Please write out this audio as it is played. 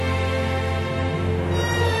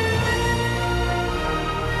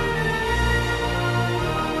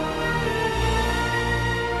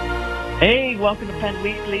Hey, welcome to Penn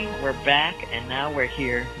Weekly. We're back, and now we're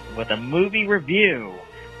here with a movie review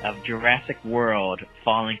of Jurassic World: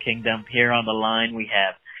 Fallen Kingdom. Here on the line, we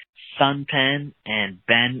have Sun Penn and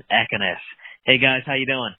Ben Ekenes. Hey guys, how you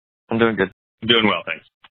doing? I'm doing good. I'm doing well, thanks.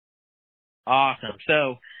 Awesome.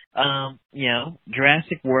 So,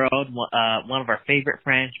 Jurassic World, one of our favorite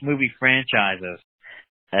movie franchises,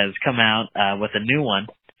 has come out with a new one,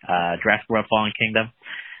 Jurassic World: Fallen Kingdom.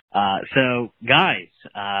 So, guys,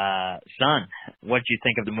 Son, what did you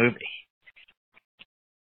think of the movie?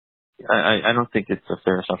 I don't think it's a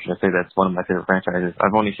fair assumption to say that's one of my favorite franchises.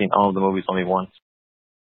 I've only seen all of the movies only once.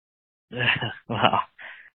 Wow.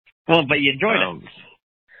 Well, but you enjoyed it.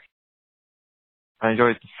 I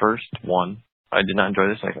enjoyed the first one. I did not enjoy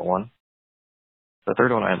the second one. The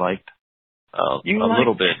third one I liked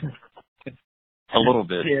little bit. A little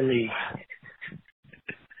bit. Silly.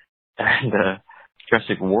 And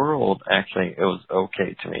Jurassic World, actually, it was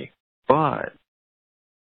okay to me. But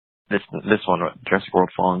this one, Jurassic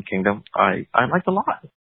World: Fallen Kingdom, I liked a lot.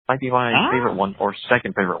 Might be my favorite one or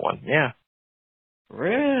second favorite one. Yeah.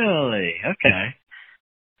 Really? Okay.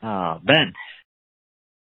 Ben.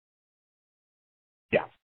 Yeah.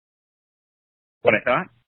 What I thought?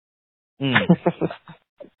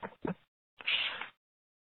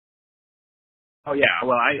 Oh yeah.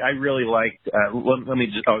 Well, I really liked. Let me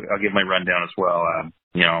just. I'll give my rundown as well.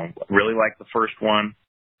 Really liked the first one,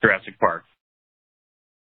 Jurassic Park.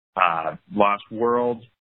 Lost World,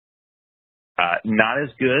 not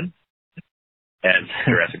as good as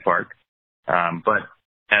Jurassic Park, but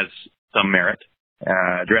has some merit.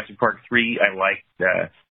 Jurassic Park 3, I liked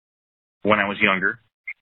when I was younger.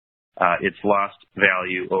 It's lost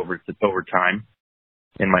value over time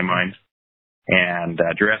in my mind. And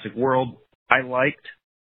Jurassic World, I liked.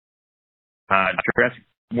 Jurassic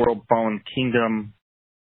World: Fallen Kingdom,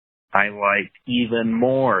 I liked even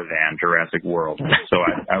more than Jurassic World. So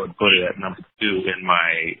I would put it at number 2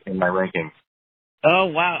 in my ranking. Oh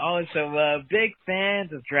wow! Oh, so big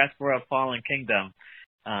fans of Jurassic World: Fallen Kingdom.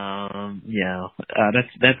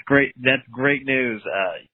 That's great. That's great news.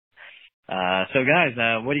 So guys,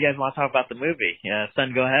 what do you guys want to talk about the movie?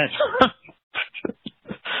 Son, go ahead.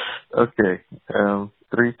 Okay.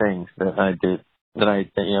 3 things that I did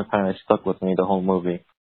that kind of stuck with me the whole movie.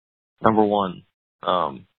 Number 1,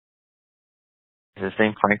 is his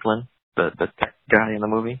name Franklin, the tech guy in the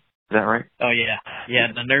movie? Is that right? Oh yeah,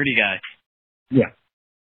 the nerdy guy. Yeah.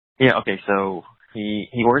 Yeah. Okay. So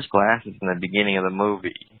he wears glasses in the beginning of the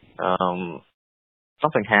movie.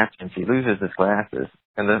 Something happens. He loses his glasses,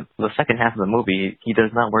 and the second half of the movie, he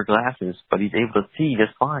does not wear glasses, but he's able to see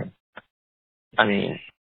just fine. I mean,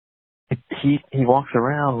 he walks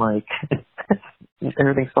around like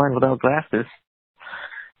everything's fine without glasses.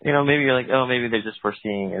 Maybe you're like, oh, maybe they're just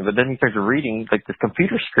foreseeing it. But then he starts reading, like, this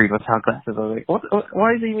computer screen without glasses. I was like,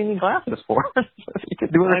 why does he even need glasses for? He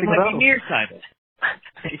could do anything about it. Nearsighted.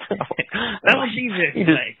 That was easy.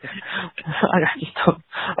 I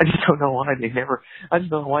just don't know why I just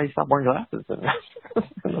don't know why he stopped wearing glasses.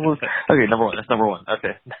 Okay, number 1. That's number 1.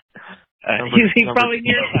 Okay. He's probably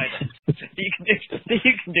nearsighted. You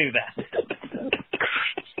can do that.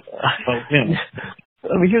 I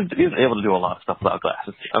mean, he was able to do a lot of stuff without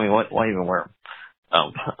glasses. I mean, why even wear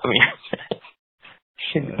them?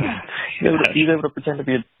 He's able to pretend to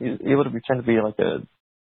be like a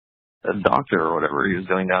doctor or whatever he was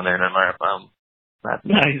doing down there in Atlanta.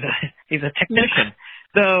 No, he's a technician.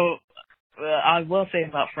 So I will say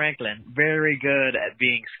about Franklin, very good at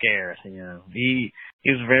being scared. He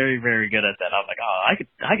was very, very good at that. I was like, oh,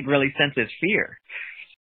 I could really sense his fear.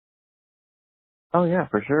 Oh yeah,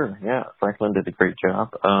 for sure. Yeah, Franklin did a great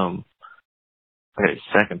job. Okay,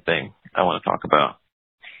 second thing I want to talk about,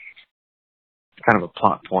 kind of a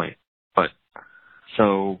plot point, but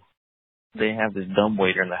so they have this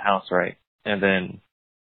dumbwaiter in the house, right? And then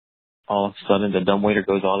all of a sudden the dumbwaiter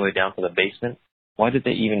goes all the way down to the basement. Why did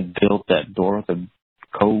they even build that door with a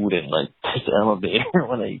code and like this elevator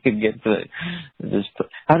when they could get to this?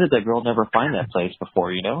 How did that girl never find that place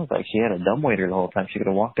before? Like she had a dumbwaiter the whole time. She could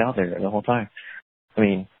have walked out there the whole time. I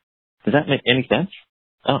mean, does that make any sense?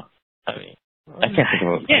 Oh, I mean, I can't think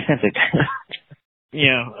of it. Yeah. I can't think.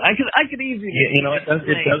 I could easily. It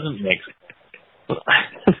doesn't make sense.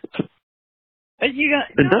 You got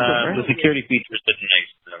the security features didn't make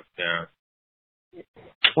sense. Yeah.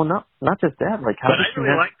 Well, not just that. Like, how? But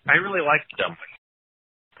I really like the dumbwaiter.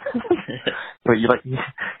 But you like?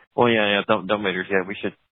 Well, yeah, dumbwaiters. Yeah, we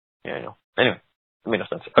should. Yeah, I know. Anyway, it made no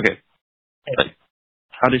sense. Okay, like,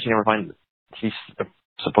 how did she never find it? She's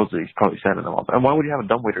supposedly probably sad in them all. And why would you have a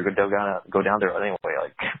dumbwaiter go down there anyway?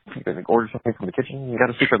 Like, You can order something from the kitchen. You got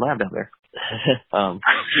a secret lab down there. Yeah.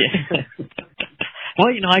 Well,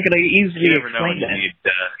 I could easily You never know explain when you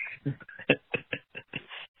that.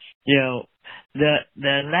 need.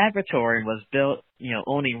 The laboratory was built,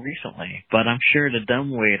 only recently, but I'm sure the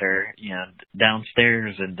dumbwaiter,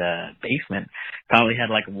 downstairs in the basement probably had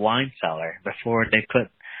like a wine cellar before they put,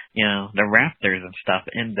 the rafters and stuff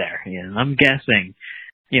in there. I'm guessing,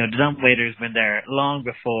 the dumbwaiter's been there long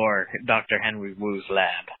before Dr. Henry Wu's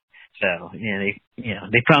lab. So,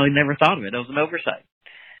 they probably never thought of it. It was an oversight.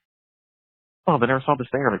 Oh, they never saw this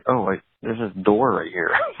thing. Like, oh, wait, there's this door right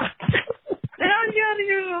here.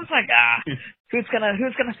 I was like, who's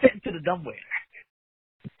gonna fit into the dumbwaiter?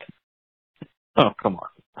 Oh, come on.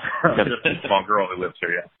 Just a small girl who lives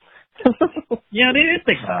here, yeah. They didn't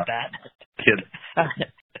think about that. Kids.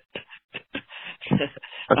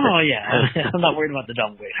 Oh, yeah. I'm not worried about the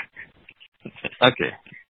dumbwaiter. Okay.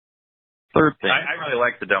 Third thing. I really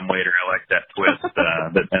like the dumbwaiter. I like that twist,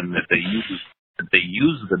 that they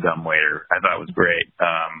use the dumbwaiter. I thought was great.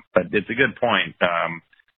 But it's a good point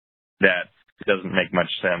that it doesn't make much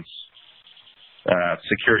sense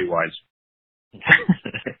security-wise.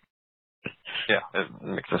 Yeah, it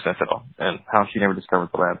makes no sense at all. And how she never discovered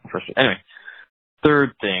the lab first. Anyway,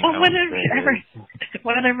 third thing. Well,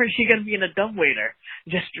 whenever she gonna be in a dumbwaiter,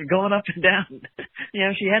 just going up and down,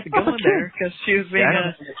 she had to go in there because she was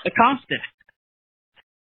being accosted.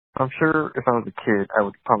 I'm sure if I was a kid, I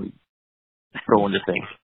would probably go into things.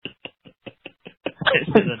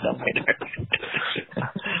 This is a dumbwaiter.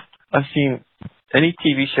 I've seen any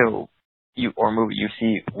TV show or movie you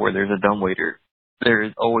see where there's a dumbwaiter, there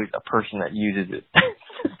is always a person that uses it.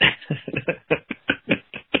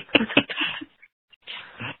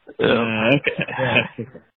 Okay.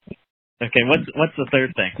 Okay. What's the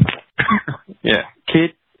third thing? Yeah,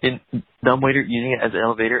 kid in dumbwaiter using it as an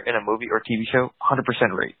elevator in a movie or TV show,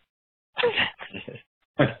 100% rate.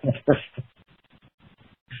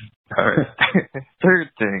 All right. Third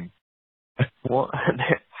thing. Well,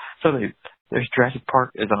 so there's Jurassic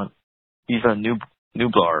Park he's on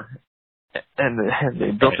Nublar, and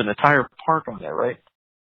they built an entire park on it, right?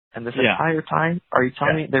 And this entire time, are you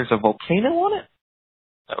telling me there's a volcano on it?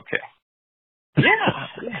 Okay. Yeah.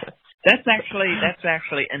 That's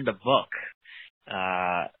actually in the book.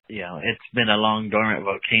 It's been a long dormant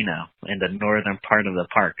volcano in the northern part of the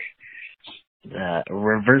park.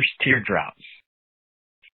 Reverse teardrops.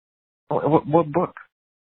 What book?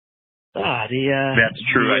 That's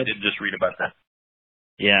true. I did just read about that.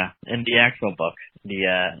 Yeah, in the actual book,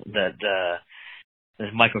 the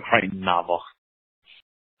Michael Crichton novel.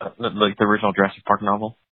 Like the original Jurassic Park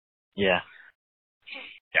novel? Yeah.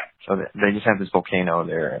 Yeah. So they just have this volcano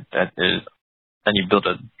there and you build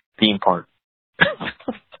a theme park.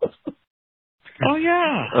 Oh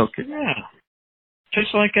yeah. Okay. Yeah.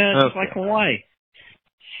 Just like Hawaii.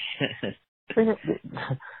 They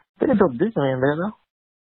didn't build Disneyland there though.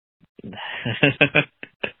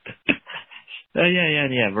 Oh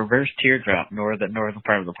yeah. Reverse teardrop. Northern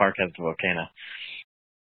part of the park has the volcano.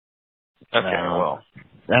 Okay. Well.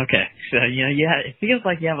 Okay. So it feels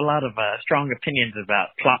like you have a lot of strong opinions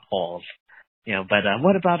about plot holes. But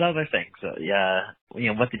what about other things?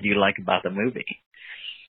 What did you like about the movie?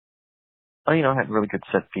 Oh, it had really good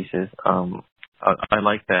set pieces. I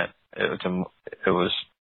like that it was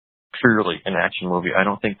purely an action movie. I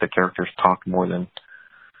don't think the characters talked more than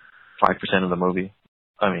 5% of the movie.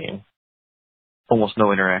 I mean, almost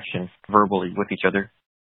no interaction verbally with each other.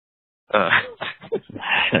 A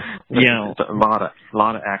lot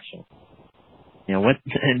of action. What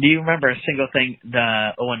do you remember a single thing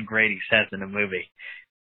Owen Grady says in the movie?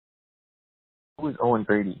 Who is Owen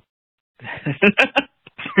Grady?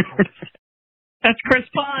 That's Chris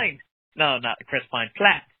Pine. No, not Chris Pine.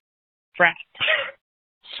 Pratt.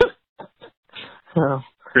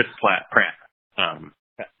 Chris Pratt.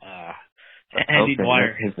 Andy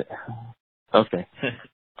Dwyer. Okay.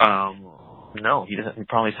 No, he doesn't. He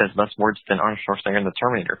probably says less words than Arnold Schwarzenegger in The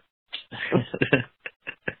Terminator.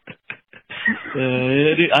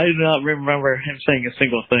 I do not remember him saying a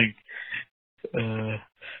single thing.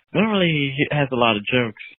 Normally he has a lot of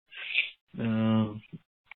jokes.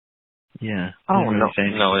 Yeah. Oh no,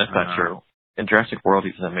 that's not true. In Jurassic World,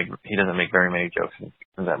 he doesn't make very many jokes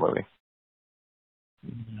in that movie.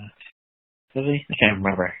 Does he? I can't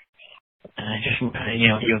remember. I just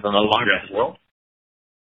he was on the longest. World.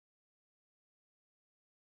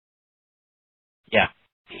 Yeah.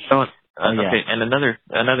 So, okay, and another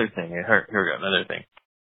thing. Here we go. Another thing.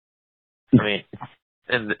 I mean,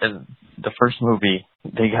 in the first movie,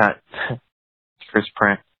 they got Chris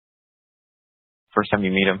Pratt first time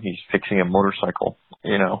you meet him, he's fixing a motorcycle,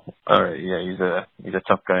 you know. Or yeah, he's a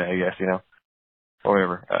tough guy, I guess, you know. Or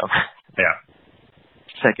whatever. Yeah.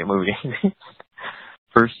 Second movie.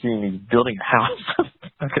 First scene, he's building a house.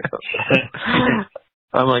 Okay.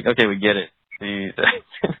 I'm like, okay, we get it. He's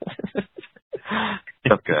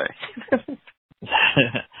tough guy.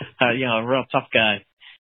 You know, a real tough guy.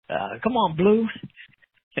 Come on, Blue.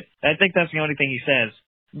 I think that's the only thing he says.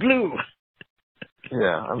 Blue.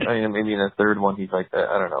 Yeah, I mean, maybe in the third one, he's like,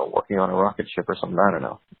 I don't know, working on a rocket ship or something. I don't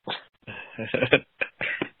know.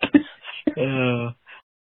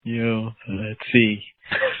 Let's see.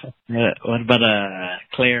 What about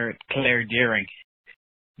Claire Deering?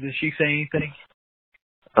 Did she say anything?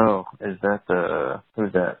 Oh, is that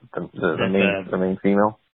who's that? The main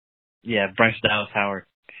female? Yeah, Bryce Dallas Howard.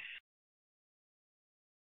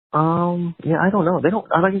 Yeah, I don't know. They don't,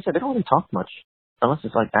 like you said, they don't really talk much unless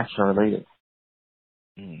it's like action related.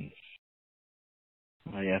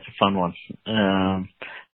 Well, yeah, it's a fun one.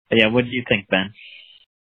 Yeah, what do you think, Ben?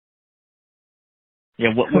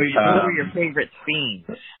 Yeah, what were your favorite scenes?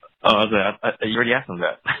 Oh, you already asked him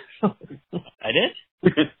that. I did?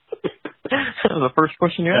 That was the first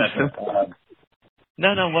question you asked him.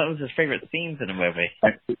 No, what was his favorite scenes in the movie?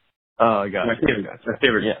 Oh, I got it. My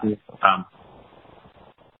favorite. Yeah.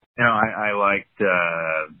 You know, I liked,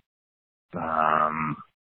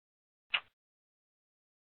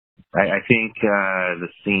 I think, the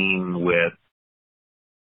scene with,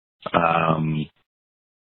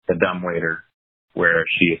 the dumbwaiter where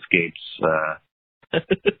she escapes, but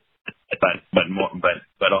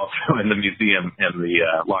also in the museum in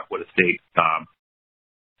the, Lockwood Estate,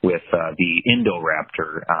 with, the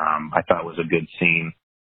Indoraptor, I thought was a good scene.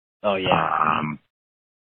 Oh, yeah.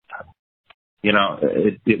 You know,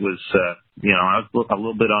 it was, you know, I was a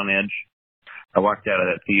little bit on edge. I walked out of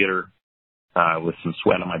that theater, with some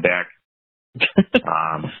sweat on my back. It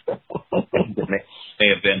may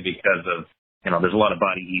have been because of, you know, there's a lot of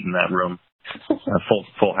body heat in that room.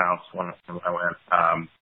 Full house when I went.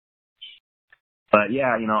 But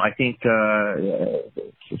yeah, you know, I think,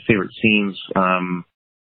 favorite scenes, of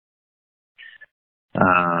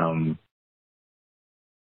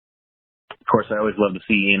course, I always love to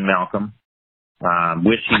see Ian Malcolm.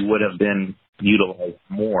 Wish he would have been utilized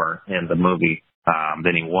more in the movie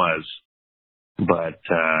than he was. But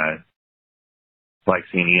like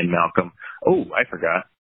seeing Ian Malcolm. Oh, I forgot.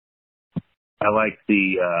 I like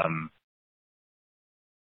the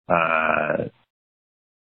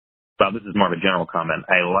well, this is more of a general comment.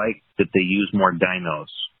 I like that they use more dinos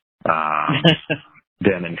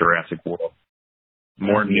than in Jurassic World.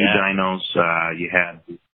 More new dinos. You had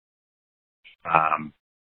I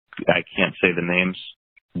can't say the names,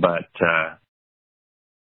 but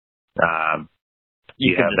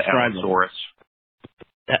you have the Allosaurus.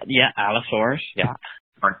 Allosaurus. Yeah.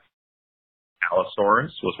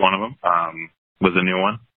 Allosaurus was one of them. Was a new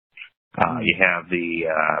one. You have the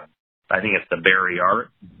I think it's the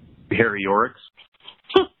Baryonyx,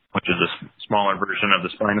 which is a smaller version of the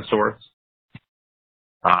Spinosaurus.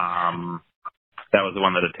 That was the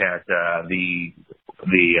one that attacked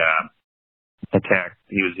attacked.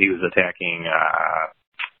 He was attacking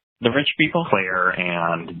the rich people, Claire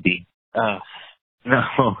and the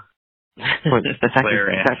no. Claire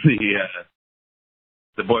and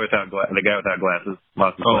the boy without the guy without glasses.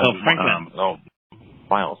 Franklin.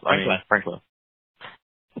 Miles. Franklin.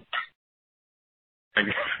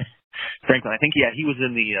 Franklin. I think he was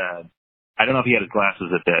in the. I don't know if he had his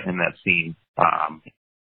glasses in that scene.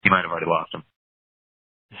 He might have already lost them.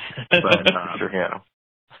 But sure he had them.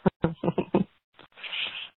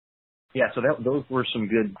 Yeah, so those were some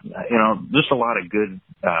good, you know, just a lot of good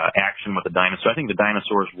action with the dinosaurs. I think the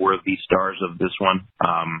dinosaurs were the stars of this one.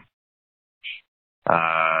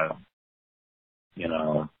 You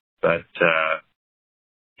know, but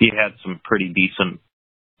he had some pretty decent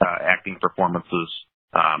acting performances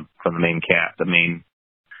from the main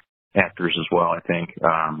actors as well, I think.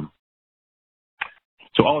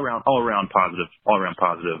 So all around positive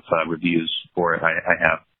reviews for it. I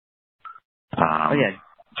have. Oh yeah.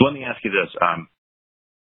 So let me ask you this: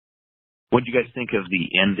 what do you guys think of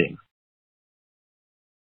the ending?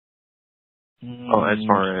 Oh, as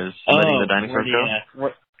far as letting the dinosaurs go?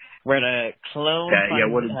 Where the clone...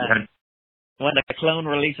 when the clone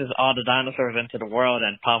releases all the dinosaurs into the world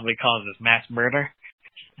and probably causes mass murder?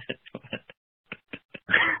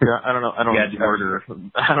 Yeah, I don't know. I don't know if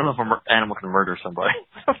an animal can murder somebody.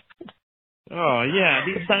 Oh, yeah.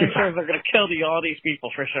 These dinosaurs are going to kill all these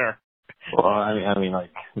people for sure. Well, I mean,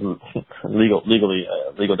 like, legal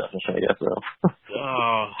definition, I guess, so.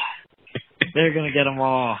 Oh, they're going to get them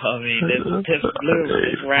all. I mean, this Blue, this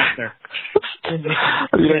Raptor.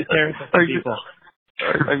 Are you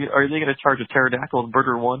going to charge a pterodactyl in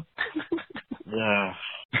Burger One? Yeah.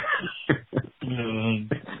 It's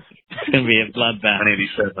going to be a bloodbath.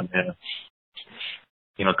 187, yeah.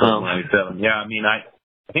 Total 97. Yeah, I mean, I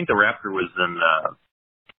think the raptor was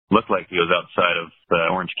looked like he was outside of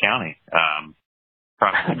Orange County,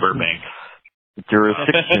 probably Burbank.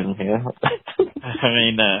 Jurisdiction, yeah.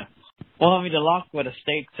 The Lockwood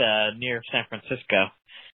Estates near San Francisco.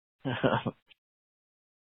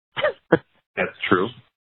 That's true.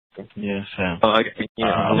 Yes. A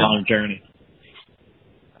long journey.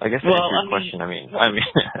 I guess that's your question.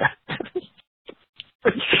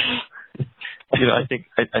 I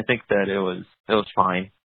think that it was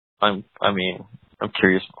fine. I'm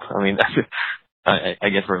curious. I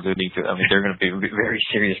guess we're alluding to. There are going to be very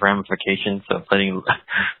serious ramifications of letting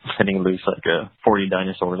loose like 40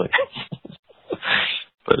 dinosaurs.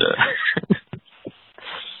 But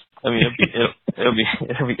it'll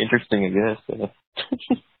be interesting, I guess.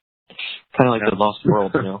 Kind of like the Lost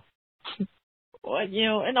World, Well,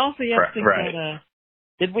 and also you have to think that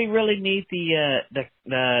did we really need the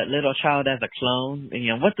little child as a clone?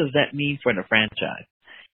 And, what does that mean for the franchise?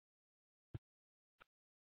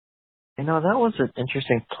 That was an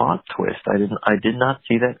interesting plot twist. I did not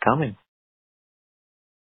see that coming.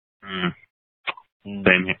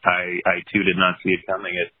 Same. I too did not see it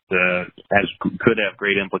coming. It could have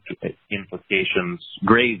great implications,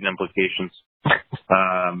 grave implications.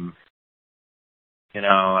 Some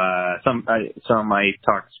I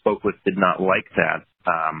spoke with did not like that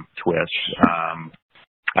twist.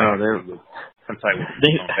 Since I was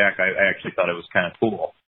going back, I actually thought it was kind of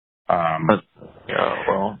cool.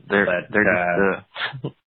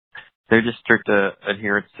 They're just strict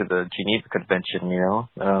adherence to the Geneva Convention,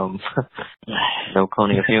 no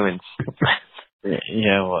cloning of humans.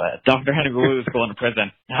 Dr. Henry Wu is going to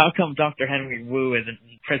prison. How come Dr. Henry Wu isn't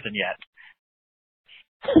in prison yet?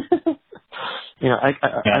 I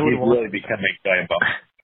would really becoming diabolical.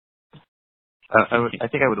 I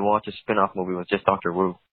think I would watch a spin-off movie with just Dr.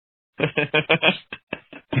 Wu.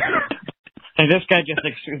 And this guy just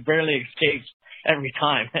barely escapes every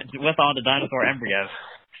time with all the dinosaur embryos.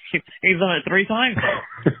 He's done it 3 times.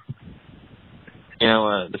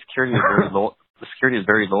 The security is very loyal. The security is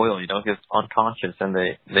very loyal. He's unconscious, and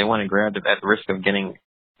they want to grab him at the risk of getting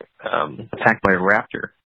attacked by a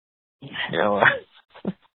raptor.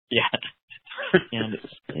 Yeah. And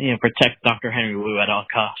protect Dr. Henry Wu at all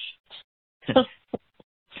costs.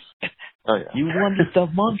 Oh, yeah. You wanted the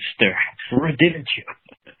monster, didn't you?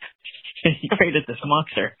 He created this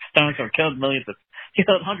monster. Dinosaur killed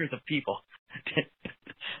hundreds of people.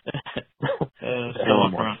 Here's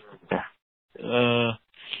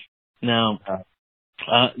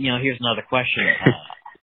another question.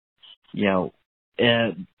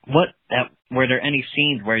 Were there any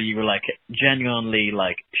scenes where you were genuinely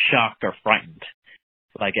shocked or frightened?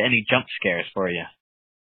 Any jump scares for you?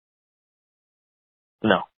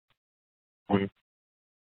 No.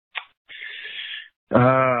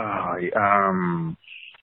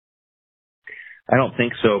 I don't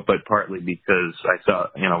think so, but partly because I saw,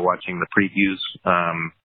 watching the previews,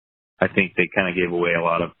 I think they kind of gave away a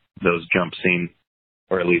lot of those jump scenes,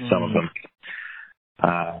 or at least some of them.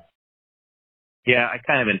 I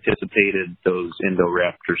kind of anticipated those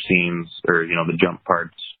Indoraptor scenes, or, the jump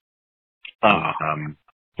parts. Why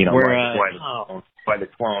the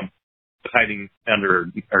clone hiding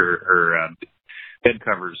under her bed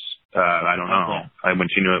covers, I don't know, when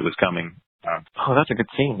she knew it was coming. That's a good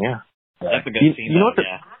scene, yeah. That's a good scene.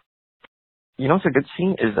 What's a good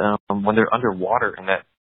scene is when they're underwater in that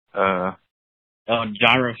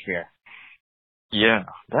gyrosphere. Yeah,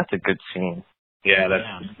 that's a good scene. Yeah,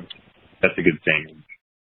 that's a good scene.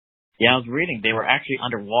 Yeah, I was reading they were actually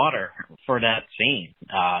underwater for that scene,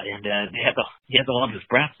 and he had to hold his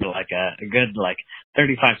breath for a good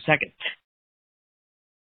 35 seconds.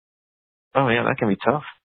 Oh yeah, that can be tough.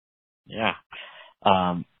 Yeah.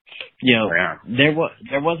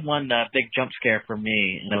 There was one big jump scare for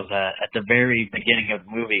me, and it was at the very beginning of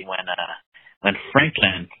the movie when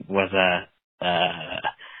Franklin was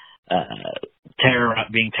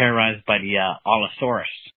being terrorized by the Allosaurus,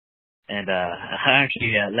 and I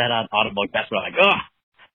actually let out audible gasp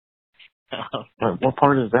ugh. What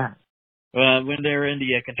part is that? When they were in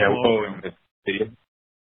the control room.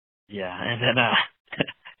 Yeah,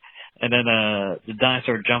 and then the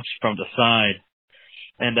dinosaur jumps from the side.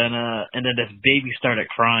 And then this baby started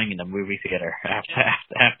crying in the movie theater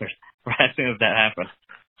after as soon as that happened.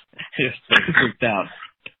 Just freaked out.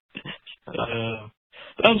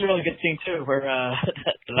 That was a really good scene too, where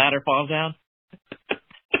the ladder falls down.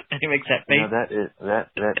 And he makes that You face. know,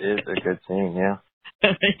 that is a good scene, yeah.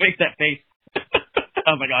 He makes that face.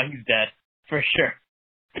 Oh my God, he's dead for sure.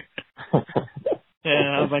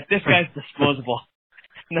 Yeah, I was like, this guy's disposable.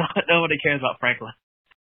 No, nobody cares about Franklin.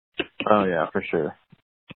 Oh yeah, for sure.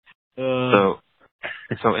 So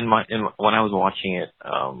when I was watching it,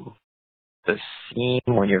 the scene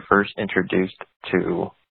when you're first introduced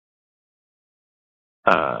to,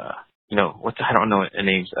 you know, I don't know what the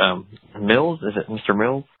name's, Mills? Is it Mr.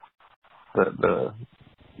 Mills? The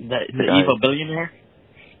evil billionaire?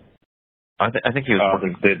 I think he was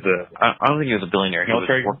working. I don't think he was a billionaire. He was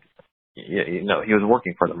he was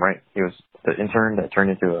working for them, right? He was the intern that turned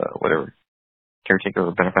into a whatever caretaker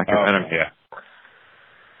or benefactor. I don't know. Yeah.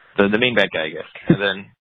 The main bad guy, I guess. And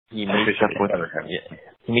then he meets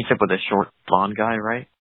up with a short blonde guy, right?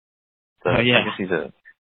 So I guess he's an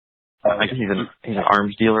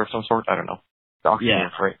arms dealer of some sort. I don't know. The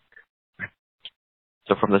auctioneer, right?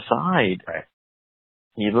 So from the side,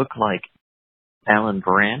 he looked like Alan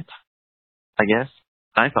Grant, I guess.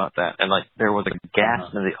 I thought that, and like there was a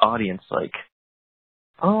gasp in the audience, like,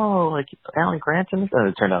 "Oh, like Alan Grant in this?" And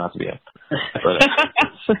it turned out not to be him. But,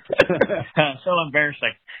 so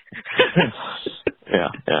embarrassing.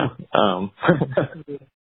 Yeah.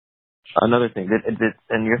 Another thing, did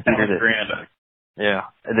in your theater?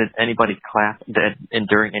 Did anybody clap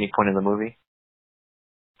during any point in the movie?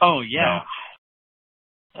 Oh yeah.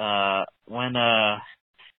 No.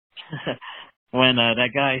 When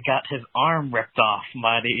that guy got his arm ripped off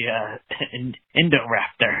by the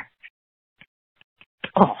Indoraptor.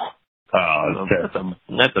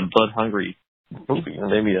 That's a blood-hungry movie.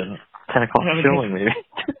 Maybe a 10 o'clock showing, maybe.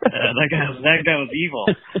 That guy was evil.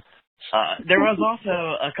 There was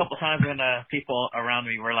also a couple times when people around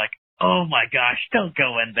me were like, "Oh my gosh, don't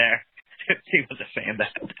go in there." She wasn't saying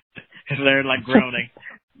that. They're like groaning.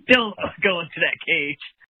 Don't go into that cage.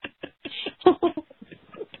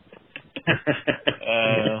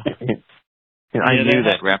 I knew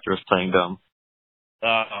that Raptor was playing dumb.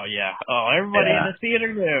 Oh yeah. Oh, everybody in the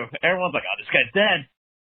theater knew. Everyone's like, "Oh, this guy's dead."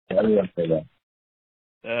 Yeah, we don't say that.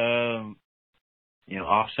 You know,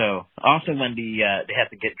 also when they have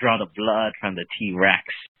to draw the blood from the T-Rex.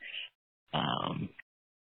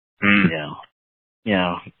 You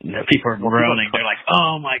know, the people are groaning. They're like,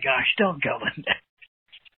 "Oh my gosh, don't go in there."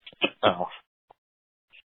 Oh.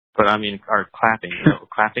 But I mean, are clapping?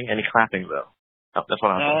 Any clapping though? Oh, that's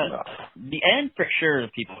what I'm talking about. The end for sure,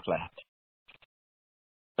 people clapped.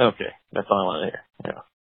 Okay, that's all I want to hear. Yeah.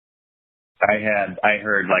 I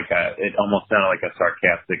heard it almost sounded like a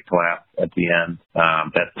sarcastic clap at the end.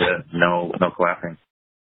 That's it. No clapping.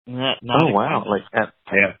 Not wow! Like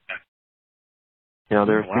yeah. You know,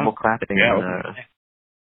 there's people clapping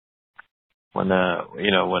when at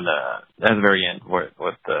the very end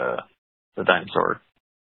with the dinosaur,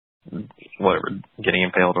 whatever, getting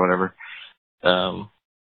impaled or whatever. Oh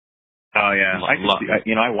yeah, I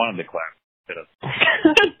wanted to clap.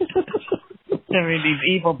 I mean, these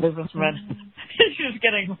evil businessmen. He's just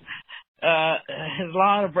getting a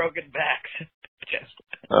lot of broken backs.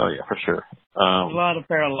 Oh yeah, for sure. A lot of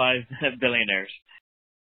paralyzed billionaires.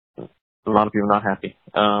 A lot of people not happy.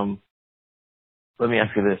 Let me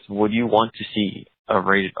ask you this: would you want to see a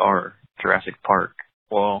rated R Jurassic Park?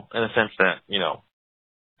 Well, in the sense that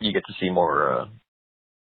you get to see more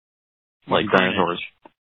like dinosaurs.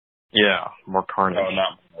 Yeah, more carnage. Oh,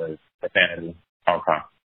 not profanity. Okay.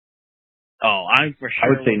 Oh, I for sure I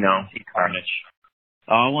would say no. See carnage.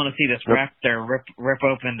 Oh, I want to see this raptor rip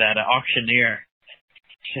open that auctioneer.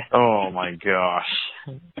 Oh my gosh!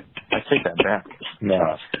 I take that back.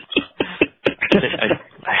 No.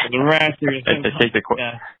 The raptor is. I take the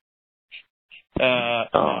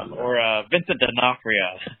or Vincent D'Onofrio.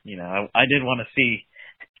 I did want to see.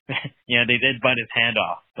 They did bite his hand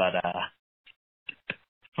off, but I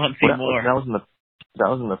want to see more. That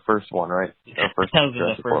was in the first one, right? That was in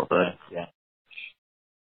the first one, right?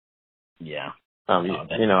 Yeah.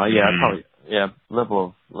 Probably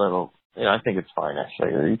level. I think it's fine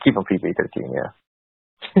actually. You keep them PG-13, yeah.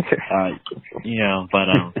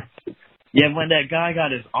 When that guy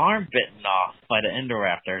got his arm bitten off by the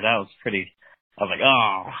Indoraptor, that was pretty. I was like,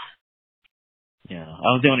 oh.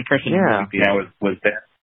 I was the only person in the movie theater. Was that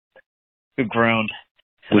who groaned?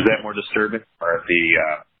 Was that more disturbing,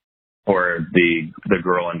 or the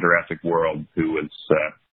girl in Jurassic World who was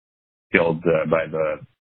killed by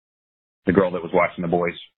the girl that was watching the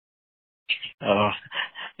boys? Oh,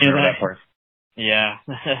 remember that part? Yeah,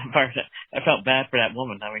 I felt bad for that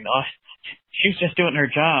woman. I mean, she was just doing her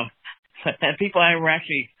job, and people were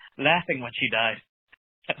actually laughing when she died.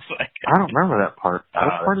 I don't remember that part.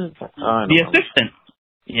 What part is the assistant?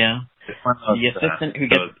 Yeah, The assistant who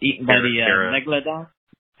gets eaten by the megalodon.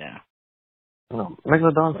 Yeah. No,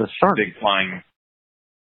 megalodon's a shark. Big flying.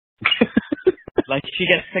 Like she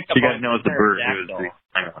gets picked up. You guys know it's the bird pterodactyl. who is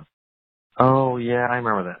the. Oh yeah, I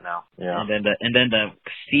remember that now. Yeah. And then the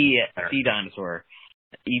sea dinosaur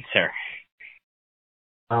eats her.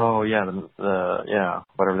 Oh yeah, the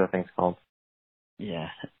whatever that thing's called. Yeah.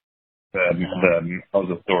 The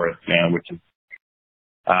Mosasaurus, which is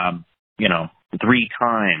 3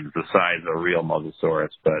 times the size of a real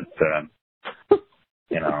Mosasaurus, but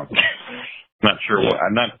not sure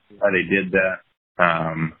I'm not sure why they did that.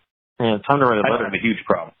 Yeah, time to write a I letter. have a huge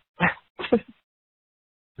problem.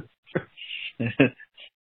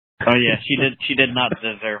 Oh yeah, she did not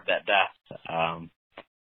deserve that death.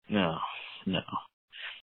 No.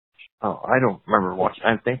 Oh, I don't remember watching.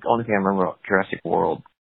 I think the only thing I remember about Jurassic World,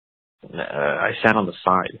 I sat on the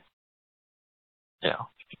side. Yeah.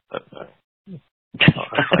 That's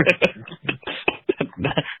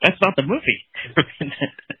not the movie.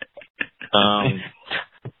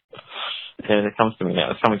 Yeah, it comes to me now.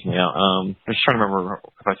 It's coming to me now. I'm just trying to remember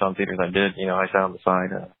if I saw it in theaters. I did. I sat on the side.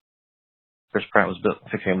 Chris Pratt was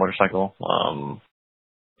fixing a motorcycle.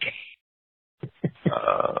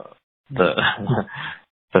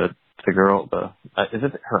 The girl, is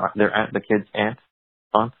it their aunt, the kid's aunt?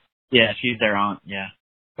 Yeah, she's their aunt. Yeah.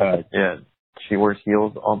 Yeah, she wears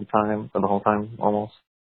heels all the time, or the whole time almost.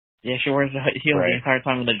 Yeah, she wears heels the entire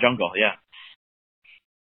time in the jungle. Yeah.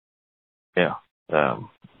 Yeah.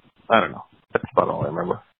 I don't know. That's about all I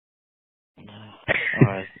remember.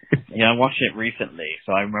 I watched it recently,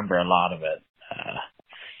 so I remember a lot of it.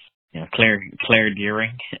 Claire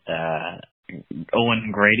Dearing,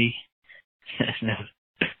 Owen Grady.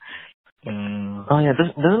 Oh yeah,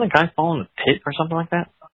 doesn't the guy fall in the pit or something like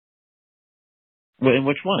that? In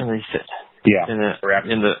which one? And they sit. Yeah. In the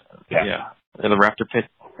raptor pit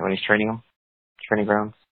when he's training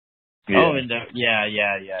grounds. Yeah. Oh, and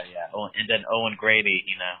Oh, and then Owen Grady,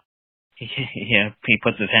 he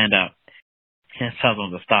puts his hand out and tells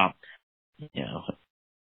him to stop. Yeah.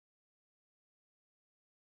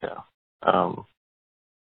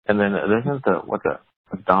 And then doesn't the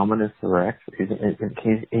Dominus Rex? He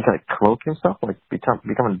like cloak himself, like become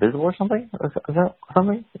invisible or something? Is that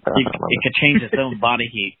something? He could change his own body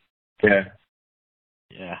heat. Yeah.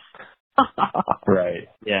 Yeah. Right.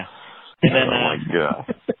 Yeah. And then, oh my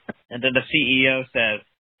god. And then the CEO says,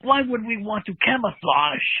 "Why would we want to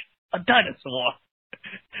camouflage a dinosaur?"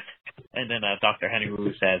 And then Dr. Henry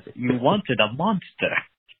Wu says, "You wanted a monster."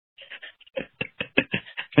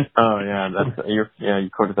 Oh yeah, you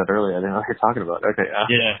quoted that earlier. I didn't know what you're talking about. Okay.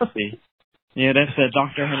 Yeah. See. Yeah, that's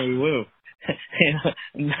Dr. Henry Wu,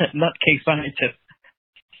 nutcase scientist.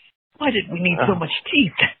 Why did we need so much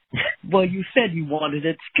teeth? Well, you said you wanted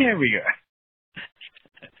it scarier.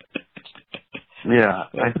 Yeah.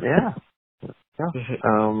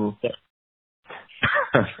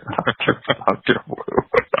 Dr. Wu.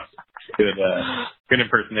 Good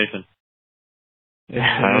impersonation.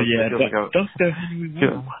 Dr. Henry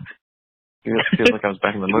Wu. Feels like I was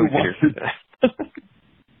back in the movie theater.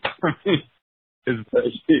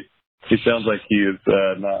 He sounds like he is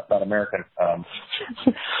not American.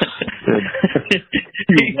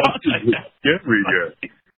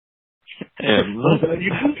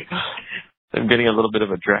 I'm getting a little bit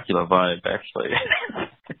of a Dracula vibe, actually.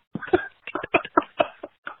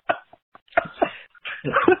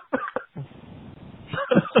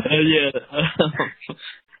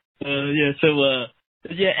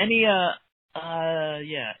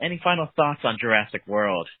 Any final thoughts on Jurassic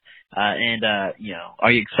World? Are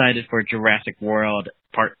you excited for Jurassic World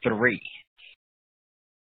Part 3?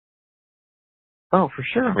 Oh, for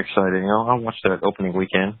sure, I'm excited. I'll watch that opening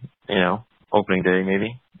weekend. Opening day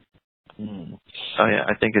maybe. Oh yeah,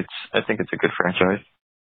 I think it's a good franchise.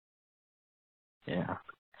 Yeah.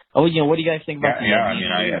 Oh, what do you guys think about the?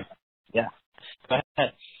 Yeah. Go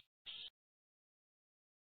ahead.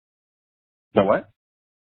 The what?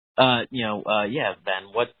 Ben,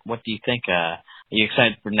 what do you think? Are you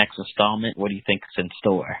excited for next installment? What do you think is in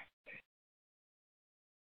store?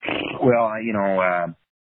 Well, I'm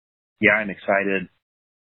excited.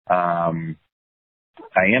 I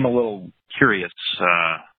am a little curious.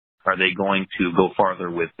 Are they going to go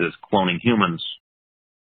farther with this cloning humans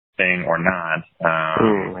thing or not?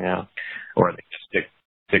 Or are they just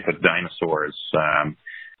stick with dinosaurs?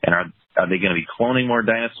 And are they going to be cloning more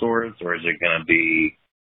dinosaurs, or is it going to be,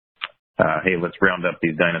 hey, let's round up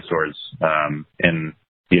these dinosaurs in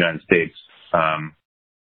the United States?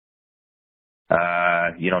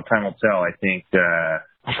 Time will tell. I think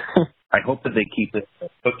I hope that they keep it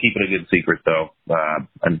a good secret though,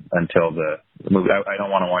 until the movie. I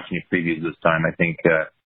don't want to watch any previews this time. I think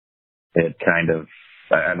it kind of.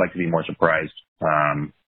 I'd like to be more surprised.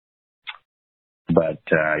 But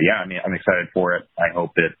yeah, I mean, I'm excited for it. I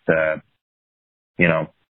hope it.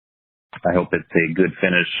 I hope it's a good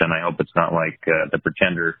finish, and I hope it's not like the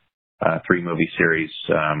Pretender 3-movie series,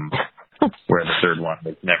 where the third one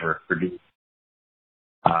was never produced.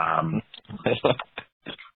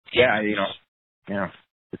 Yeah,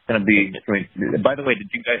 it's going to be. By the way,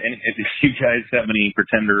 did you guys have any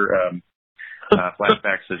Pretender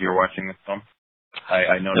flashbacks as you were watching this film?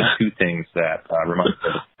 I noticed two things that remind me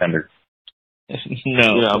of the Pretender.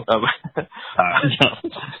 No.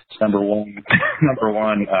 Number one,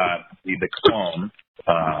 the clone.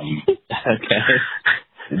 Okay.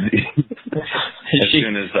 As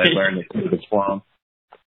soon as I learned that he was a clone,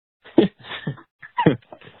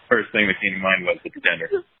 first thing that came to mind was the Pretender.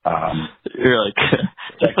 You're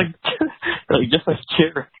just like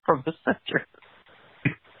Jared from the center.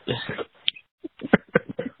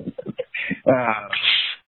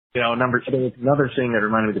 There was another thing that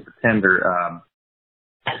reminded me of the Pretender.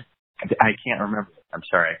 I can't remember. I'm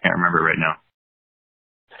sorry, I can't remember right now.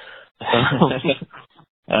 Was it?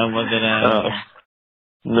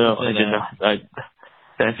 No, I did not.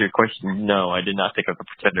 To answer your question, no, I did not think of the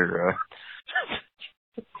Pretender.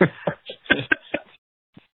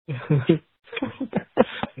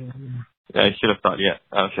 I should have thought. Yeah,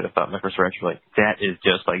 I should have thought my first reaction like that is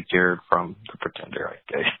just like Jared from the Pretender.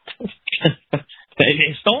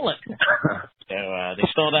 They stole it. So they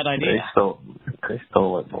stole that idea. They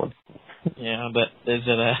stole it. Boy. Yeah, but is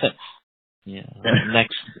it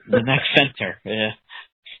the next center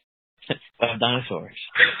of dinosaurs?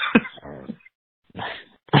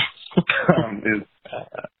 Is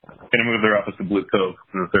going to move their office to Blue Cove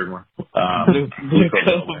in the third one. Blue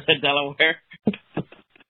Cove, Delaware.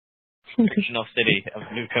 Fictional city of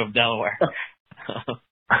Blue Cove, Delaware.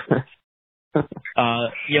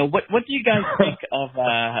 What do you guys think of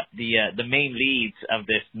the main leads of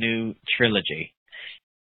this new trilogy?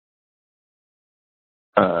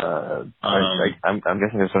 I'm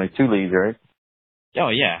guessing there's only 2 leads, right? Oh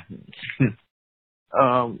yeah.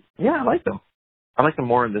 Yeah, I like them. I like them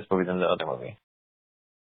more in this movie than the other movie.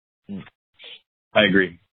 I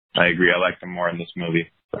agree. I like them more in this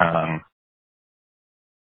movie.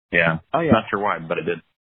 Yeah. Oh yeah. Not sure why, but I did.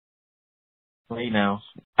 Well,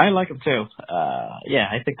 I like them too.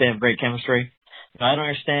 I think they have great chemistry. I don't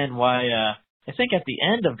understand why. I think at the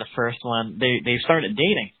end of the first one, they started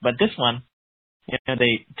dating, but this one,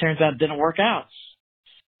 turns out it didn't work out.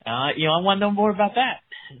 I want to know more about that.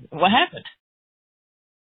 What happened?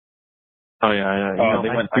 Oh yeah, they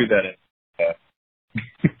went through that.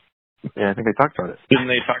 Yeah, I think they talked about it. Didn't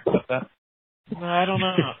they talk about that? No, I don't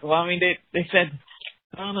know. Well, I mean, they said,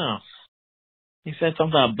 I don't know. He said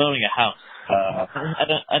something about building a house.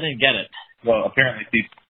 I didn't get it. Well, apparently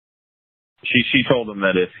she told him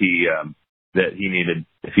that if he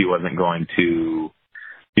wasn't going to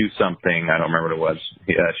do something, I don't remember what it was.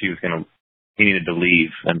 He needed to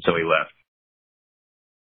leave, and so he left.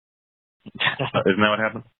 Isn't that what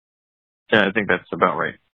happened? Yeah, I think that's about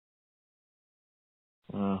right.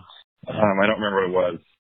 I don't remember what it was.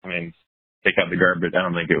 I mean, take out the garbage. I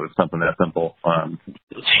don't think it was something that simple.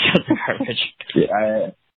 Take out the garbage.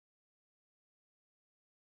 Yeah,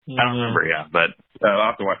 I don't remember. Yeah, but I'll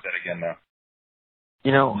have to watch that again now.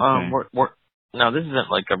 We're now this isn't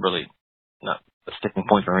like a really not a sticking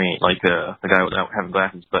point for me, like the guy without having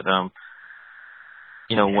glasses, but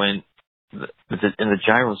when in the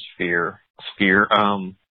gyrosphere, he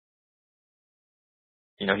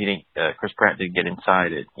didn't. Chris Pratt didn't get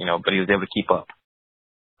inside it, but he was able to keep up.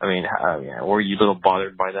 I mean, were you a little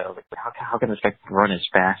bothered by that? I was like, how can this guy run as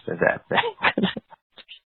fast as that thing?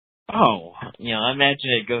 Oh, I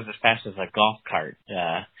imagine it goes as fast as a golf cart.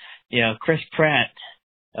 Chris Pratt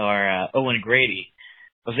or Owen Grady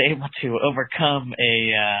was able to overcome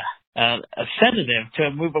a sedative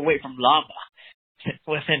to move away from lava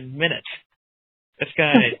within minutes. This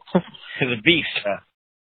guy is a beast.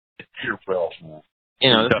 You're Will.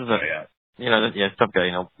 This is tough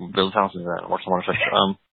guy. Builds houses and works on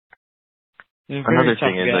motorcycles. Another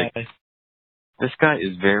thing is this guy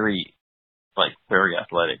is very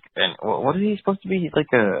athletic. And what is he supposed to be?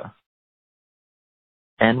 Like a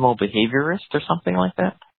animal behaviorist or something like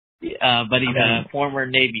that? But he's a former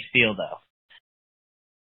Navy SEAL, though.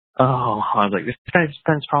 Oh, I was like, this guy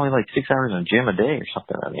spends probably like 6 hours in the gym a day or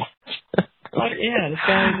something. I mean,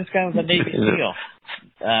 this guy was a Navy SEAL.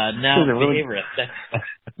 Now behaviorist.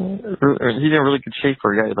 He's in really good shape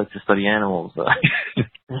for a guy who likes to study animals.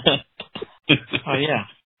 Oh yeah.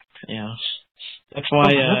 that's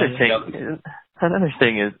why. Another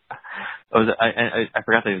thing is, I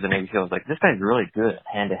forgot that he was a Navy SEAL. I was like, this guy's really good at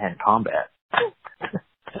hand-to-hand combat.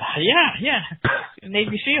 Yeah,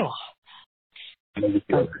 Navy SEAL. Navy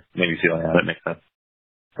SEAL, yeah, that makes sense.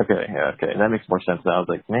 Okay, that makes more sense now. I was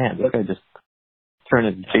like, man, this guy just turned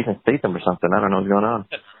into Jason Statham or something. I don't know what's going on.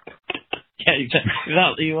 Yeah,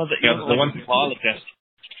 he was a zoologist.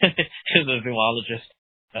 He was a zoologist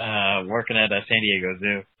working at San Diego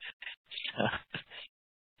Zoo.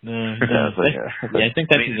 I think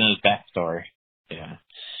that's his backstory. Yeah.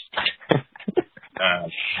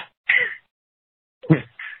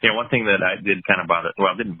 Yeah, one thing that I did kind of it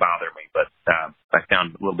didn't bother me, but I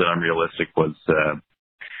found a little bit unrealistic was,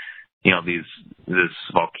 this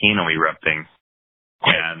volcano erupting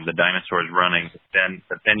and the dinosaurs running.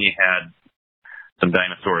 But then you had some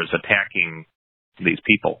dinosaurs attacking these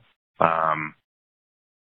people. I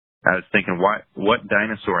was thinking, what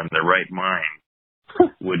dinosaur in their right mind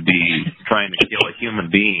would be trying to kill a human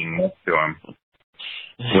being next to him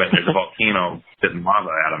when there's a volcano spitting lava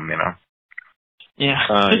at him, Yeah.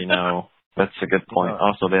 That's a good point.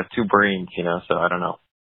 Also, they have two brains, so I don't know.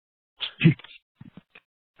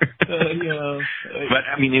 But,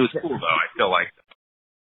 I mean, it was cool, though. I still liked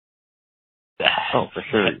it. Oh, for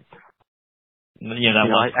sure. Yeah, that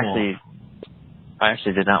was cool. I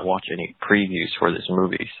actually did not watch any previews for this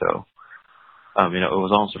movie, so, it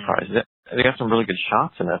was all surprise. They got some really good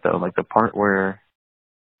shots in that, though. Like the part where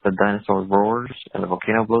the dinosaur roars and the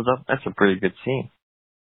volcano blows up. That's a pretty good scene.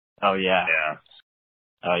 Oh, yeah. Yeah.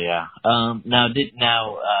 Oh, yeah. Now,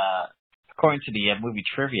 according to the movie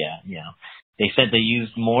trivia, they said they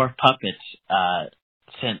used more puppets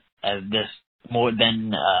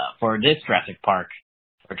for this Jurassic Park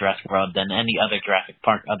or Jurassic World than any other Jurassic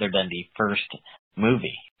Park other than the first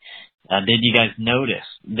movie. Did you guys notice?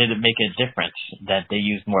 Did it make a difference that they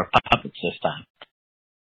used more puppets this time?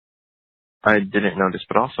 I didn't notice,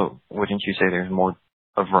 but also, wouldn't you say there's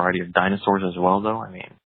a variety of dinosaurs as well, though? I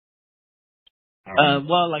mean,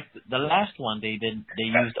 well, like the last one, they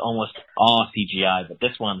used almost all CGI, but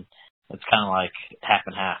this one, it's kind of like half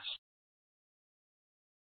and half.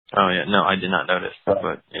 Oh yeah, no, I did not notice, but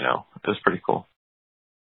it was pretty cool,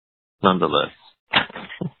 nonetheless.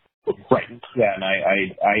 Right. Yeah, and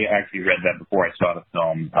I actually read that before I saw the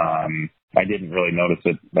film. I didn't really notice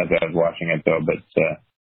it as I was watching it, though. But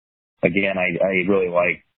again, I really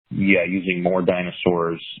like using more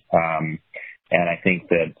dinosaurs, and I think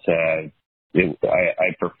that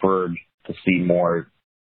I preferred to see more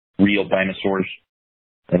real dinosaurs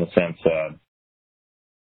in the sense of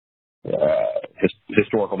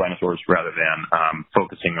historical dinosaurs rather than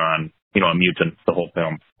focusing on a mutant the whole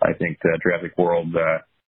film. I think Jurassic World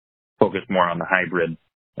focused more on the hybrid.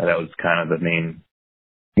 That was kind of the main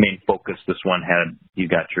focus. This one you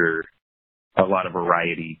got a lot of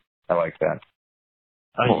variety. I like that.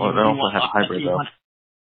 They also have hybrid though.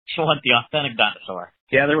 You want the authentic dinosaur?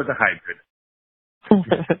 Yeah, there was a hybrid.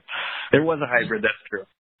 There was a hybrid, that's true.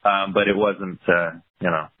 But it wasn't,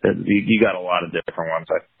 you got a lot of different ones,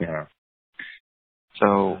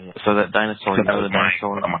 So that dinosaur,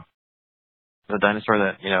 the dinosaur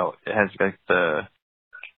that, it has like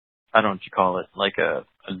I don't know what you call it, like a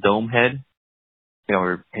dome head,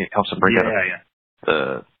 where it helps to break out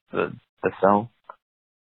the cell.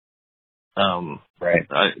 Right.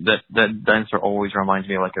 That dinosaur always reminds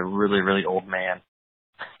me of like a really, really old man.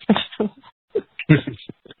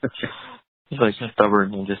 He's like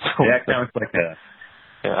stubborn and just. Yeah, kind of like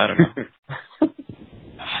I don't know.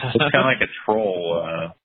 It's kind of like a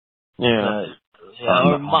troll.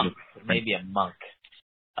 Or a monk, maybe a monk.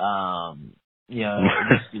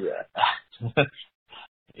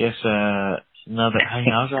 It's another. I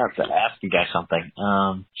was gonna have to ask you guys something.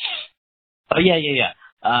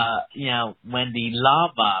 When the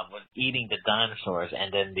lava was eating the dinosaurs,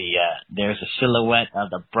 and then there's a silhouette of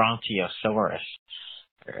the Bronchiosaurus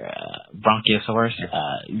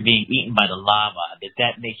being eaten by the lava. Did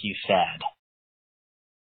that make you sad?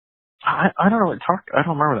 I don't know. I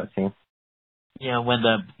don't remember that scene. Yeah, when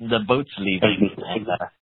the boat's leaving,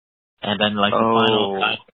 and then like the final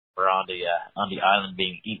guys were on the island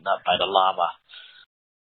being eaten up by the lava.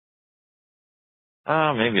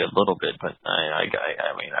 Maybe a little bit, but I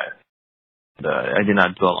did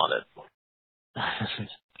not dwell on it.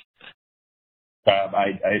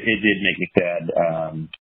 It did make me sad.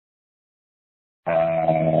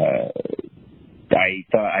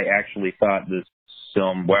 I actually thought this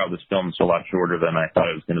film's a lot shorter than I thought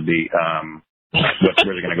it was going to be. Where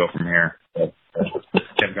they're going to go from here?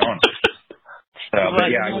 Kept going. But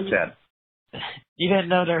yeah, I was sad. You didn't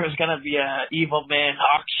know there was going to be a evil man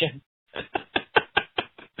auction.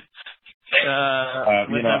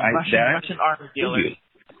 with the Russian arms dealers.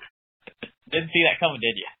 Didn't see that coming,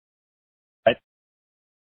 did you?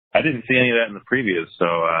 I didn't see any of that in the previews,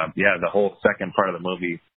 so the whole second part of the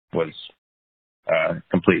movie was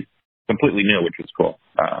completely new, which was cool.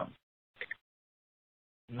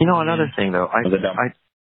 Another thing though,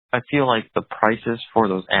 I feel like the prices for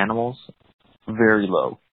those animals very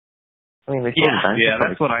low. I mean, they sold the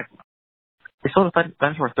dinosaur. They sold the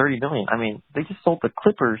dinosaur for $30 million. I mean, they just sold the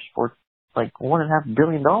Clippers for like $1.5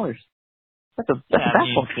 billion. That's a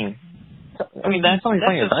basketball team. I mean, that's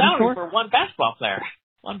the salary for one basketball player.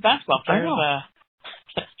 One basketball player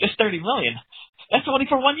is just $30 million. That's only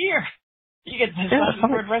for 1 year. You get this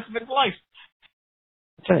for the rest of his life.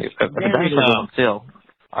 I tell you, if a dinosaur goes on sale,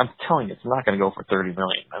 I'm telling you, it's not going to go for $30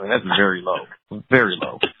 million. I mean, that's very low. Very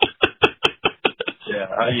low.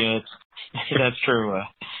 That's true.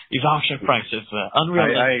 These auction prices,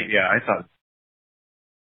 unrealistic. I thought.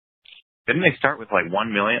 Didn't they start with like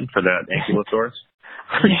 $1 million for that Ankylosaurus?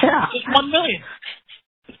 Yeah, just $1 million.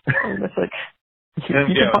 That's like.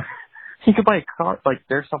 You could buy a car, like,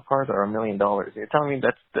 there's some cars that are $1 million. You're telling me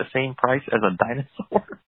that's the same price as a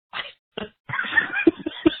dinosaur?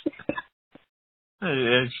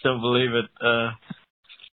 I just don't believe it.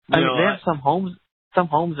 They have some homes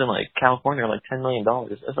in, like, California are like $10 million.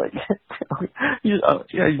 It's like, you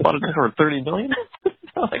bought a dinosaur for $30 million?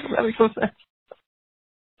 Like, that makes no sense.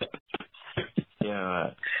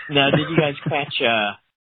 Yeah. Now, did you guys catch,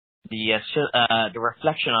 the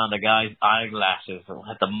reflection on the guy's eyeglasses,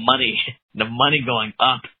 the money going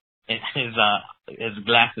up in his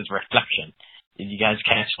glasses reflection? Did you guys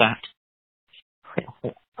catch that?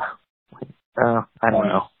 I don't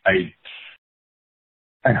know.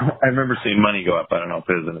 I remember seeing money go up. I don't know if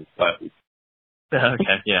it was in his glasses.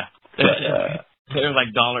 Okay, yeah. They're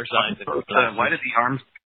like dollar signs. Why did the arms?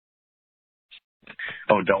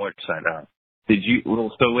 Oh, dollar sign. Did you?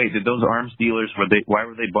 Well, so wait. Did those arms dealers why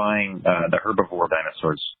were they buying the herbivore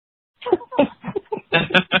dinosaurs?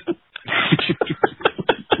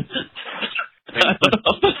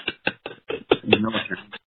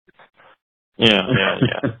 Yeah.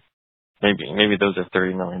 Maybe those are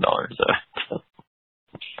 $30 million.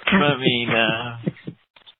 I mean,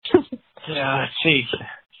 let's see.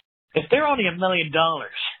 If they're only $1 million,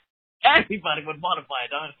 everybody would want to buy a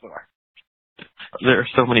dinosaur. There are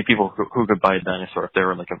so many people who could buy a dinosaur if they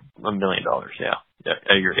were like $1 million. Yeah,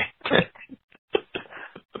 I agree.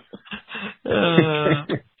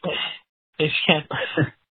 They can't.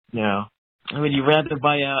 No, I mean, you'd rather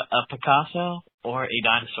buy a Picasso or a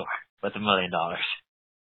dinosaur with $1 million.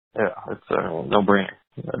 Yeah, it's a no-brainer.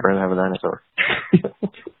 I'd rather have a dinosaur.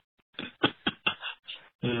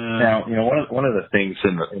 Now, one of the things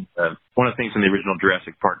in the original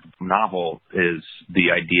Jurassic Park novel is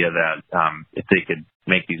the idea that if they could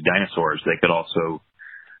make these dinosaurs, they could also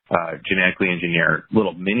genetically engineer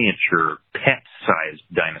little miniature pet-sized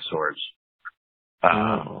dinosaurs.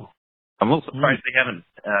 I'm a little surprised they haven't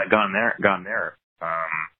gone there.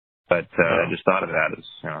 But I just thought of that as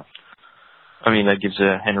I mean, that gives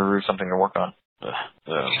Henry Roux something to work on. For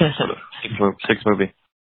the sixth movie.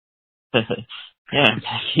 Yeah,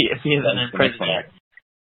 if he is an president.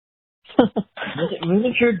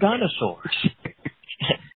 Miniature dinosaurs.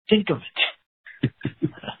 Think of it.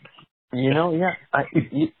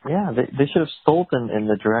 They should have sold them in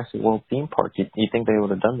the Jurassic World theme park. You think they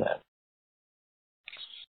would have done that?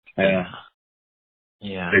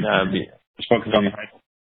 Yeah. Just focus on the hype.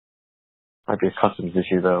 Might be a customs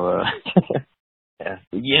issue, though. Yeah,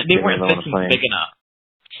 they weren't thinking big enough.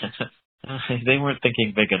 They weren't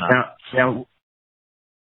thinking big enough. Now,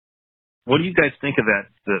 what do you guys think of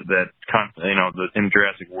that in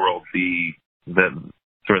Jurassic World, the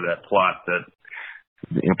sort of that plot that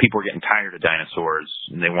people were getting tired of dinosaurs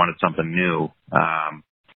and they wanted something new? I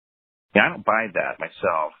don't buy that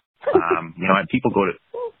myself. People go to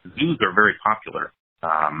zoos are very popular.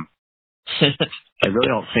 I really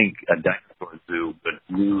don't think a dinosaur zoo would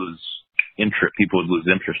lose interest. People would lose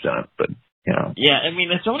interest in it, but Yeah, I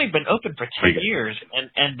mean, it's only been open for 10 years,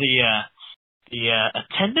 and the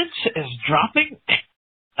attendance is dropping.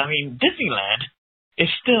 I mean, Disneyland is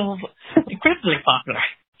still incredibly popular.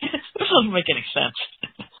 This doesn't make any sense.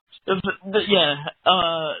 That's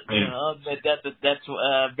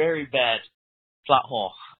a very bad plot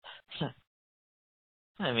hole.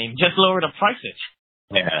 I mean, just lower the prices.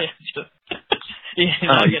 Yeah. You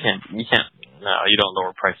can't. No, you don't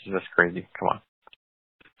lower prices. That's crazy. Come on.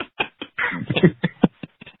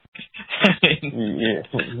 You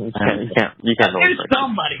can't lower There's prices.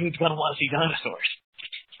 somebody who's going to want to see dinosaurs.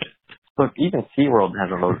 Look, even SeaWorld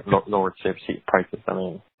hasn't lowered prices. I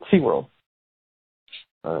mean, SeaWorld.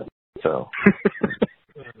 So.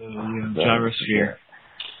 Gyrosphere.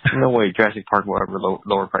 No way Jurassic Park will ever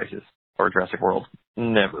lower prices. Or Jurassic World.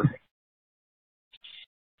 Never.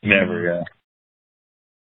 Never, yeah.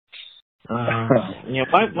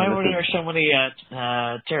 Why were there so many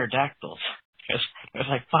pterodactyls? There's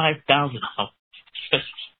like 5,000 of them.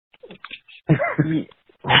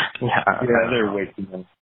 Yeah, they're way too many.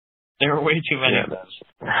 There were way too many of those.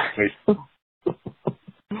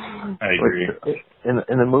 I agree. In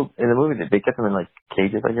the movie, they kept them in like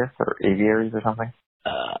cages, I guess, or aviaries or something.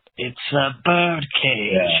 It's a bird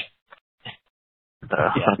cage.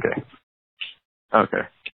 Yeah. Okay.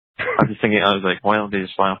 I was just thinking, I was like, why don't they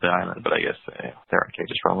just fly off the island? But I guess they're in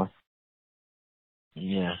cages probably.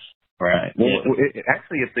 Yeah. Right. Well,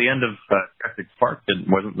 actually, at the end of Jurassic Park,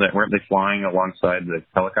 weren't they flying alongside the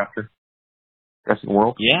helicopter? Jurassic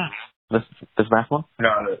World? Yeah. This last one? No,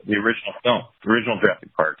 the original film, the original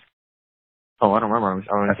Jurassic Park. Oh, I don't remember.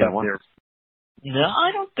 I only seen one. No,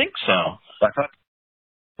 I don't think so. I thought.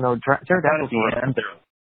 No, pterodactyls were.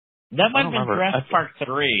 That might have been Jurassic Park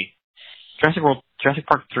 3. Jurassic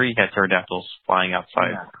Park 3 had pterodactyls flying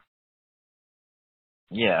outside.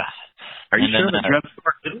 Yeah. Are you sure that Jurassic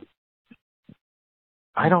Park didn't?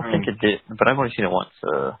 I don't think it did, but I've only seen it once.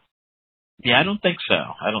 Yeah, I don't think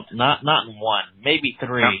so. Not in 1, maybe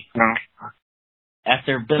 3. No.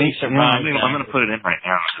 After Billy survived. I'm going to put it in right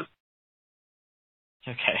now.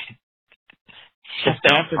 Okay. Just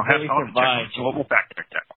after Billy survived. We'll fact check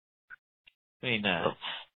that. I mean,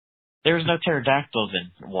 there was no pterodactyls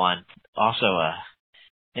in 1. Also,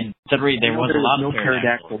 in 3, there was a lot of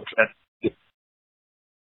pterodactyls.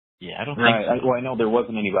 Yeah, I don't think so. Well, I know there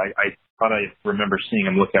wasn't any, but I thought I remember seeing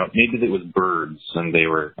them look out. Maybe it was birds, and they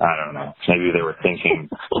were, I don't know, maybe they were thinking.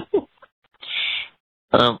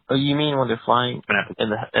 You mean when they're flying in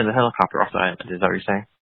the helicopter off the island, is that what you're saying?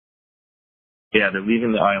 Yeah, they're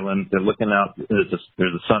leaving the island, they're looking out, there's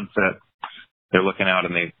a sunset, they're looking out,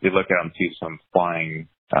 and they look out and see some flying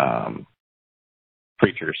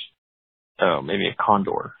creatures. Oh, maybe a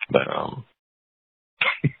condor, but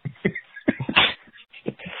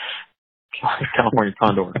California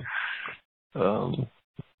condor.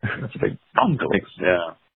 That's a big condor.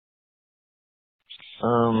 Yeah.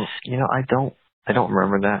 I don't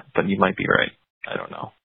remember that, but you might be right. I don't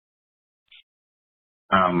know.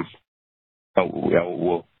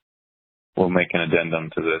 We'll make an addendum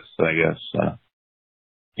to this, I guess.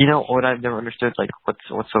 You know what I've never understood? Like,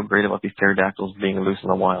 what's so great about these pterodactyls being loose in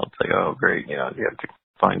the wild? It's like, oh, great, you have to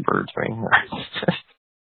find birds. I mean,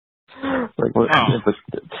 like, what?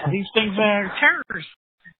 These things are terrors.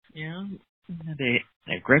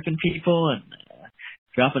 They're gripping people and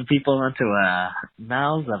dropping people into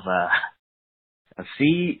mouths of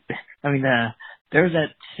sea. I mean, there was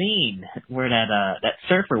that scene where that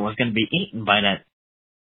surfer was going to be eaten by that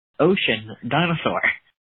ocean dinosaur.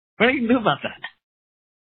 What are you going to do about that?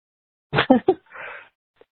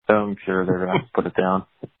 I'm sure they're going to put it down.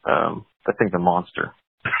 I think the monster.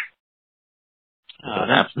 An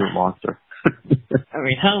absolute monster. I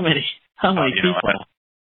mean, how many people?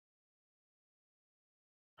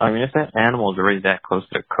 I mean, if that animal is already that close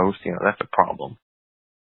to the coast, that's a problem.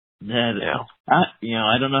 Yeah.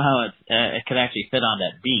 I don't know how it could actually fit on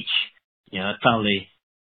that beach. It'd probably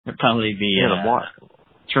be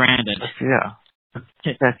stranded. Yeah.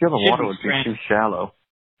 I feel the water would be too shallow.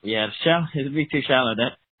 Yeah, it'd be too shallow.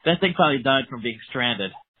 That thing probably died from being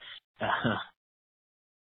stranded.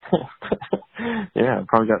 Yeah,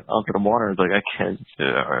 probably got onto the water. It's like, I can't,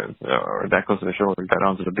 or that close to the shore, got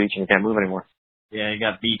onto the beach and can't move anymore. Yeah, you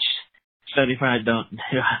got beached. So they probably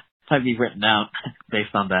probably be written out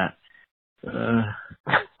based on that.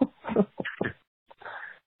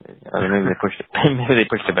 Maybe they pushed it. Maybe they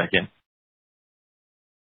pushed it back in.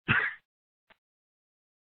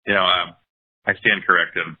 I stand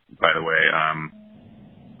corrected, by the way.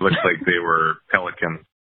 Looks like they were pelicans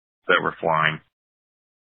that were flying.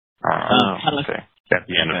 Okay. At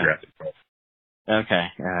the end of Jurassic Park.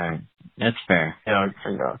 Okay, all right. That's fair. Yeah,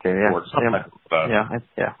 okay,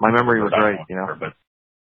 yeah. My memory was right, But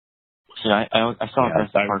I saw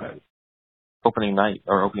Jurassic Park opening night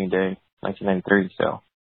or opening day, 1993. So,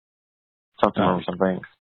 talk to remember some things.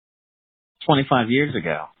 25 years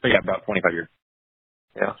ago. Yeah, about 25 years.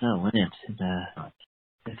 Yeah. Oh, man.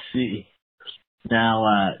 Let's see. Now,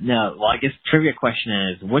 I guess the trivia question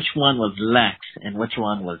is, which one was Lex and which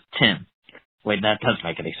one was Tim? Wait, that doesn't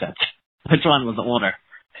make any sense. Which one was older?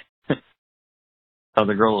 Oh,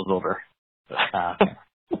 the girl was older.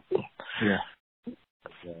 Yeah.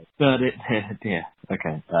 But yeah.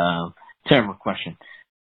 Okay. Terrible question.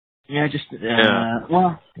 Yeah,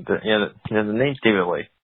 well. The names gave it away.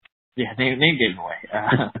 Yeah, name gave it away.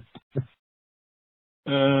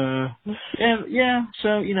 Yeah. So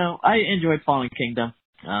I enjoyed Fallen Kingdom.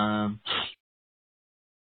 It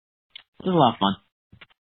was a lot of fun.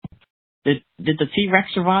 Did the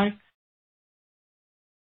T-Rex survive?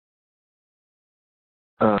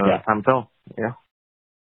 Yeah. Time tell. Yeah.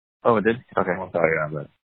 Oh, it did? Okay. I won't tell you,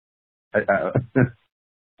 but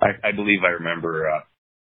I believe I remember. I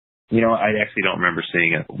actually don't remember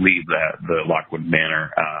seeing it leave the Lockwood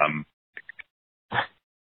Manor.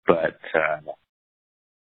 But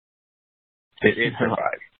it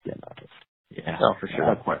survived. Yeah. Oh, for sure.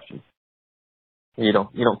 No question. You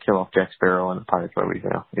don't kill off Jack Sparrow in the Pirates movies,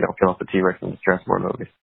 You don't kill off the T-Rex in the Jurassic World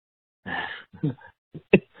movies.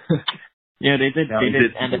 Yeah, they did. They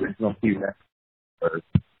did end up.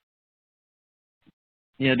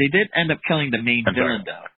 Yeah, they did end up killing the main villain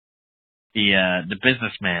though, the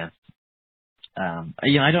businessman.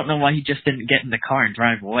 I don't know why he just didn't get in the car and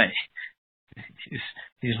drive away.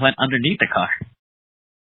 He just went underneath the car.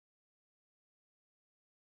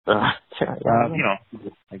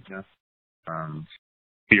 I guess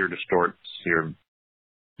fear distorts your,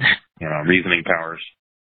 reasoning powers.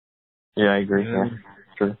 Yeah, I agree. Yeah,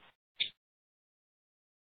 true.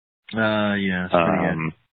 Yeah, it's pretty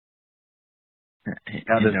good.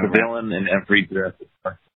 Now, does the villain in every Jurassic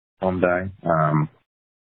Park film die?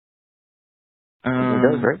 He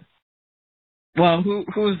does, right? Well, who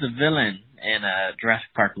was the villain in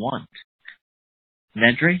Jurassic Park 1?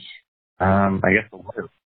 Nedry? I guess it was.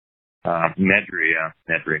 Nedry, yeah.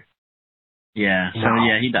 Nedry. Yeah, so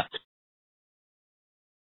he died.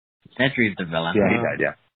 Nedry's the villain. Yeah, he died,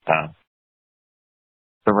 yeah.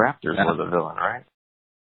 The Raptors were the villain, right?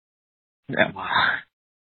 Yeah, well,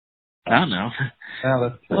 I don't know. Well,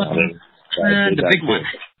 that's the big one.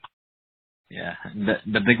 Yeah,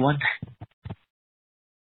 the big one.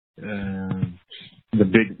 The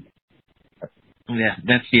big. Yeah,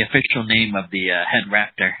 that's the official name of the head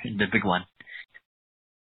raptor, the big one.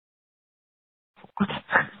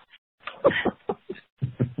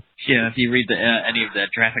 Yeah, if you read any of the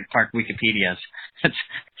Jurassic Park Wikipedias,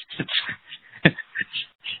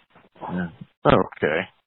 Okay.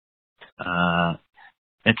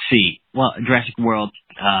 Let's see. Well, Jurassic World,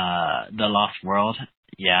 The Lost World.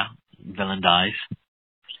 Yeah, villain dies.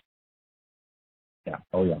 Yeah.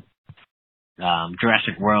 Oh yeah.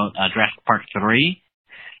 Jurassic Park 3.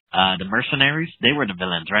 The Mercenaries. They were the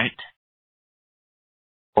villains, right?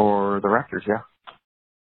 Or the Raptors, yeah.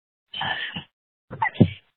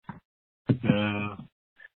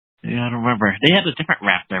 Yeah, I don't remember. They had a different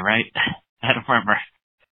raptor, right? I don't remember.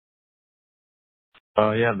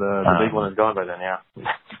 Oh yeah, the big one is gone by then, yeah.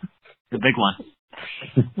 The big one.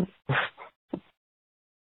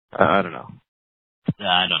 I don't know.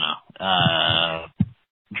 I don't know.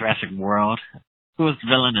 Jurassic World. Who was the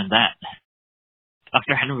villain in that?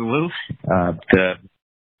 Dr. Henry Wu?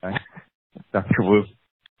 Dr. Wu.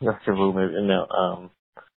 Dr. Wu, no,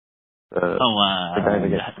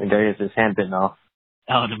 the guy has his hand bitten off.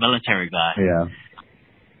 Oh, the military guy. Yeah.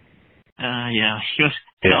 Yeah,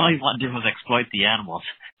 all he wanted to do was exploit the animals.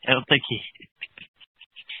 I don't think he...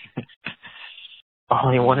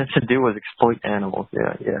 All he wanted to do was exploit animals,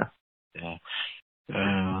 yeah.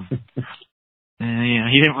 Yeah,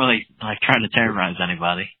 he didn't really, try to terrorize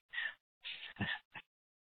anybody.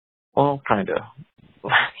 Well, kinda.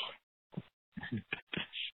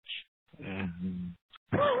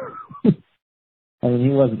 I mean, he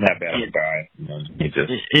wasn't that bad of a guy. He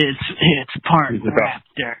just... It's part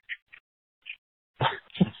raptor.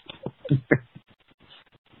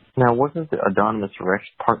 Now, wasn't the Adonis Rex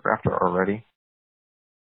part raptor already?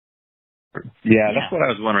 Yeah, that's what I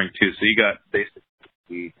was wondering too. So you got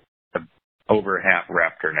basically over half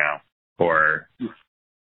raptor now, or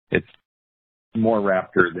it's more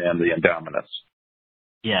raptor than the Indominus.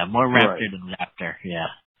 Yeah, more raptor than raptor. Yeah.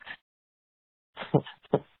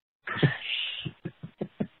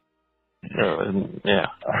 Yeah,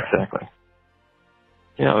 exactly.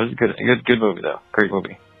 Yeah, it was a good movie though. Great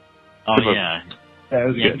movie. Oh good yeah. Movie. That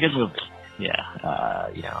was good movie. Yeah.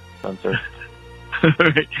 Answer.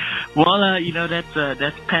 Well,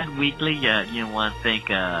 that's Penn Weekly. You want to thank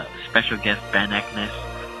special guest Ben Eknes,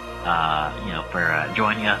 for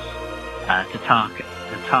joining us to talk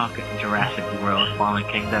Jurassic World: Fallen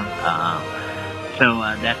Kingdom. So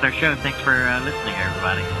that's our show. Thanks for listening,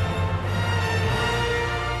 everybody.